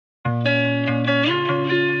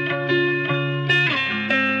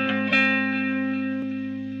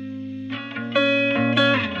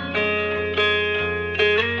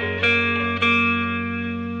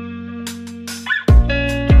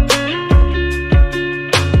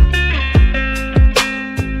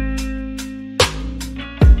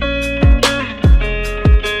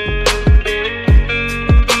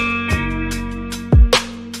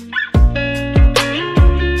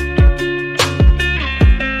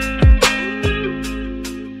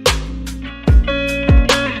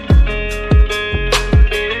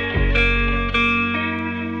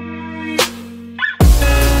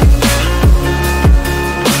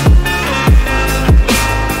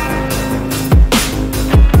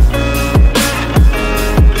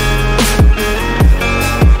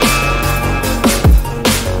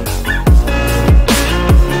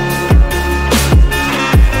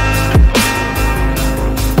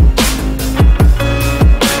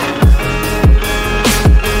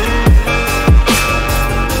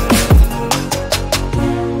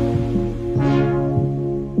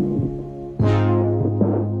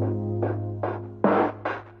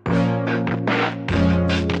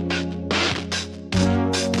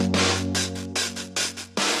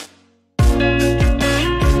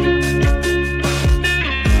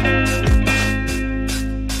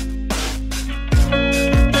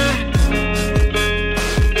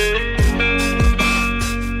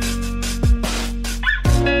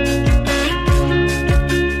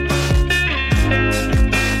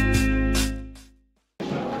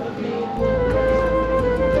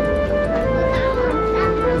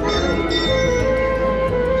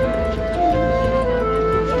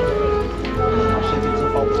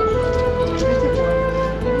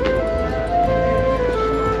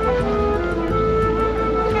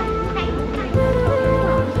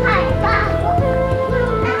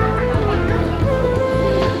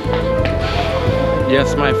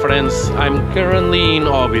Yes, my friends, I'm currently in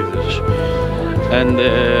Óbidos, and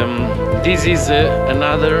this is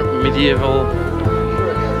another medieval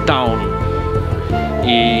town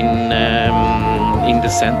in the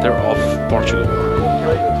center of Portugal.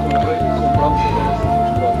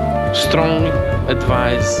 Strongly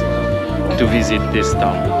advise to visit this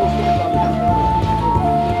town.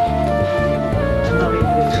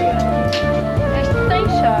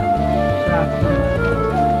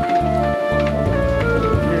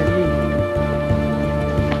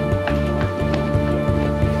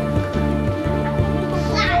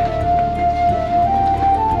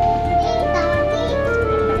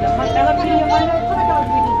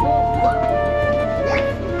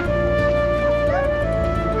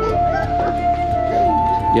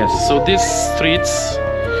 Yes, so these streets,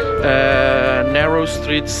 narrow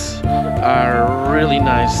streets, are really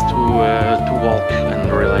nice to walk and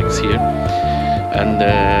relax here. And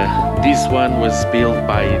this one was built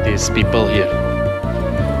by these people here.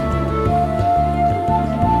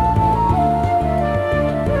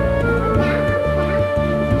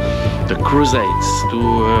 The Crusades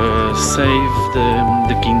to save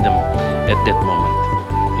the kingdom at that moment.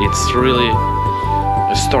 It's really a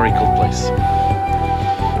historical place.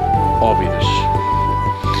 Óbidos,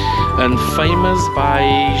 and famous by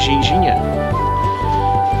ginginha.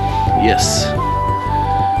 Yes.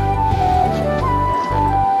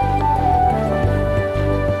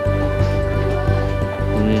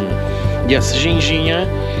 Yes, ginginha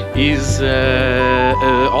is an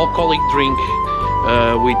alcoholic drink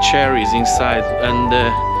with cherries inside, and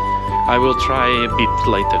I will try a bit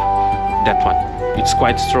later. That one. It's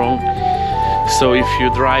quite strong. So if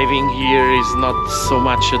you're driving here, it's not so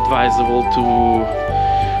much advisable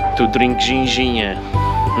to drink ginginha.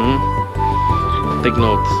 Take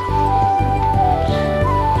note.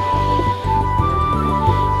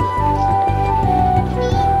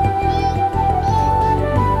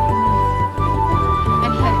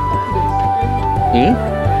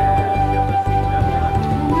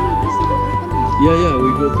 Yeah, we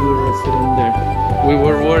go to a restaurant there. We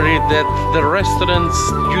were worried that the restaurants,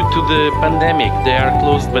 due to the pandemic, they are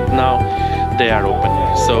closed, but now they are open.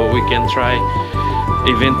 So we can try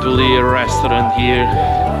eventually a restaurant here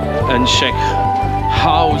and check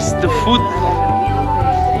how's the food.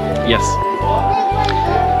 Yes.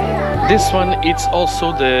 This one, it's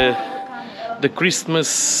also the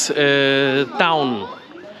Christmas town.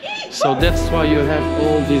 So that's why you have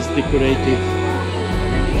all this decorated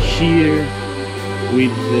here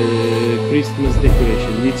with the Christmas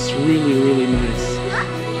decoration. It's really nice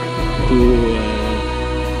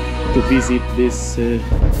to visit this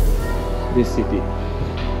city.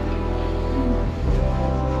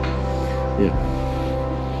 Yeah.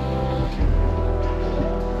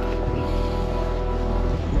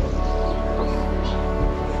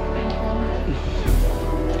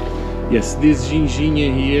 Yes, this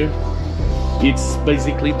ginginha here, it's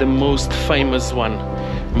basically the most famous one,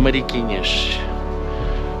 Mariquinhas.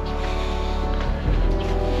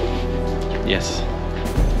 Yes.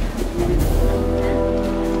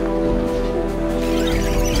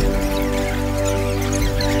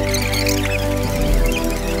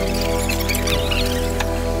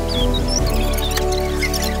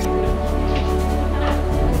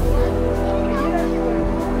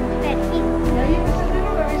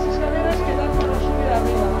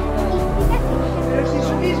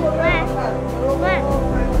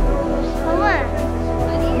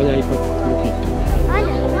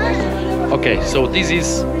 Okay, so this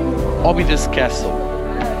is Obidos Castle,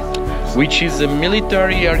 which is a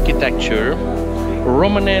military architecture,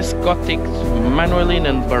 Romanesque, Gothic, Manueline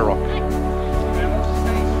and Baroque.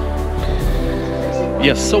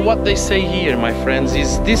 Yes, so what they say here, my friends,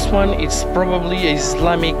 is this one is probably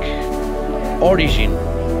Islamic origin,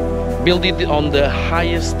 built on the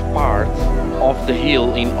highest part of the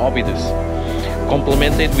hill in Obidos,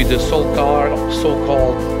 complemented with the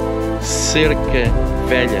so-called Cerca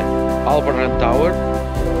Velha, Albarrán Tower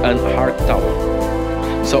and Arc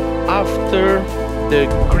Tower. So after the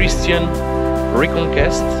Christian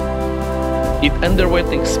reconquest, it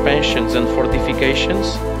underwent expansions and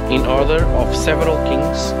fortifications in order of several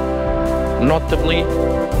kings, notably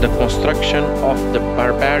the construction of the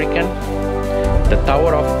Barbarican, the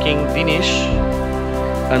Tower of King Dinis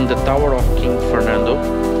and the Tower of King Fernando,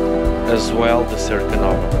 as well the Cerca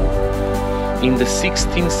Nova. In the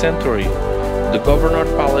 16th century, the Governor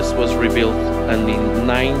Palace was rebuilt, and in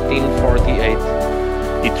 1948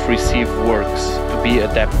 it received works to be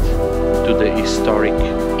adapted to the historic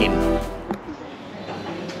inn.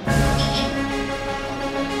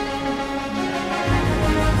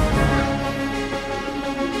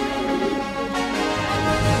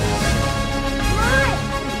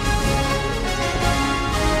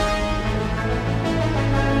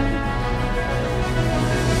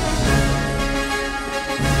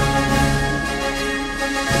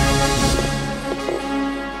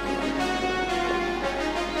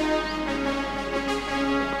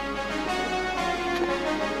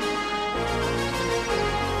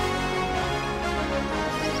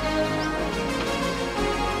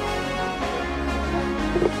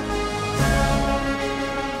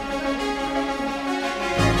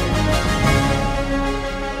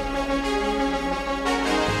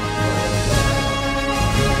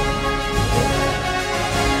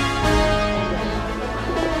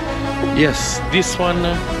 Yes, this one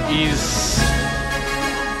is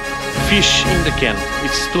fish in the can.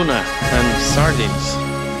 It's tuna and sardines.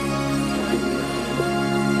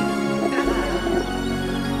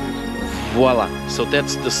 Voila! So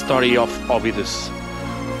that's the story of Obidos.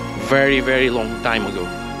 Very, very long time ago.